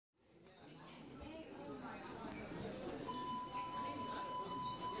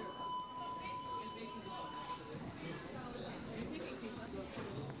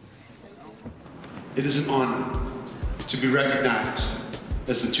It is an honor to be recognized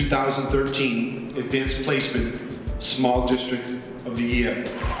as the 2013 Advanced Placement Small District of the Year.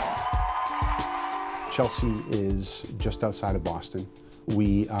 Chelsea is just outside of Boston.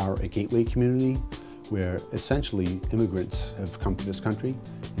 We are a gateway community where essentially immigrants have come to this country,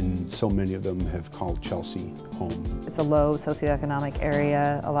 and so many of them have called Chelsea home. It's a low socioeconomic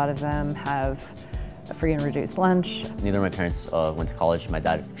area. A lot of them have a free and reduced lunch. Neither of my parents went to college. My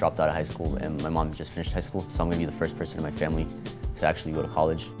dad dropped out of high school and my mom just finished high school, so I'm going to be the first person in my family to actually go to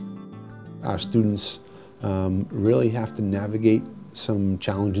college. Our students really have to navigate some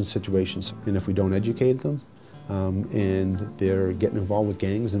challenging situations, and if we don't educate them and they're getting involved with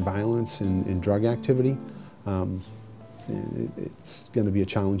gangs and violence and drug activity, it's going to be a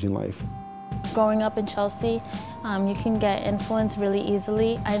challenging life. Growing up in Chelsea, you can get influenced really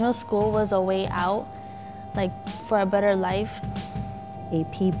easily. I know school was a way out, like for a better life.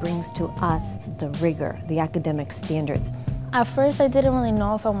 AP brings to us the rigor, the academic standards. At first, I didn't really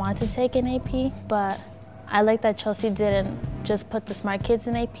know if I wanted to take an AP, but I like that Chelsea didn't just put the smart kids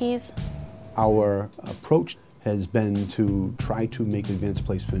in APs. Our approach has been to try to make advanced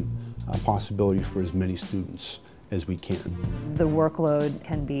placement a possibility for as many students as we can. The workload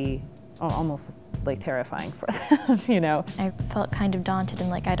can be almost like terrifying for them, you know. I felt kind of daunted and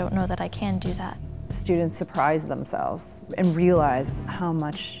like I don't know that I can do that. Students surprise themselves and realize how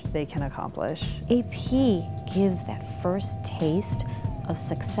much they can accomplish. AP gives that first taste of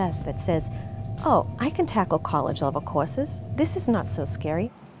success that says, oh, I can tackle college-level courses. This is not so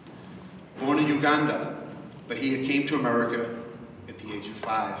scary. Born in Uganda, Bahia came to America at the age of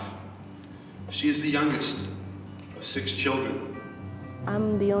 5. She is the youngest of 6 children.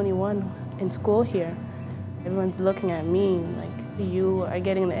 I'm the only one in school here. Everyone's looking at me like, you are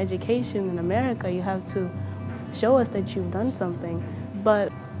getting an education in America. You have to show us that you've done something.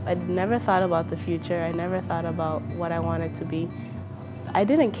 But I never thought about the future. I never thought about what I wanted to be. I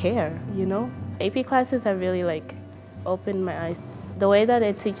didn't care, you know? AP classes have really like opened my eyes. The way that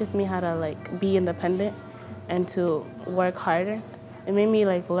it teaches me how to like be independent and to work harder, it made me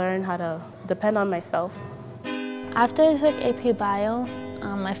like learn how to depend on myself. After I took AP Bio,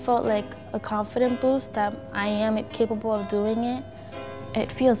 I felt like a confident boost that I am capable of doing it.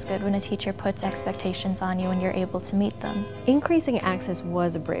 It feels good when a teacher puts expectations on you and you're able to meet them. Increasing access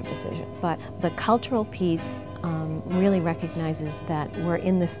was a brave decision, but the cultural piece really recognizes that we're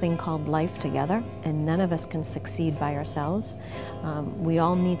in this thing called life together, and none of us can succeed by ourselves. We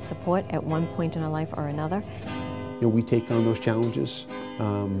all need support at one point in our life or another. You know, we take on those challenges,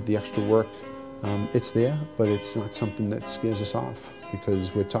 the extra work. It's there, but it's not something that scares us off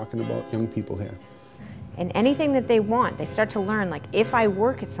because we're talking about young people here. And anything that they want, they start to learn, like, if I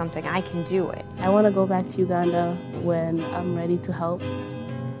work at something, I can do it. I want to go back to Uganda when I'm ready to help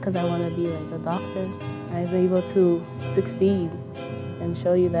because I want to be like a doctor. I'm able to succeed and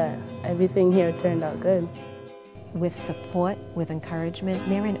show you that everything here turned out good. With support, with encouragement,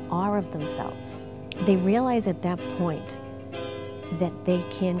 they're in awe of themselves. They realize at that point that they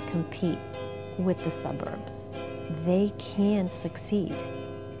can compete with the suburbs. They can succeed.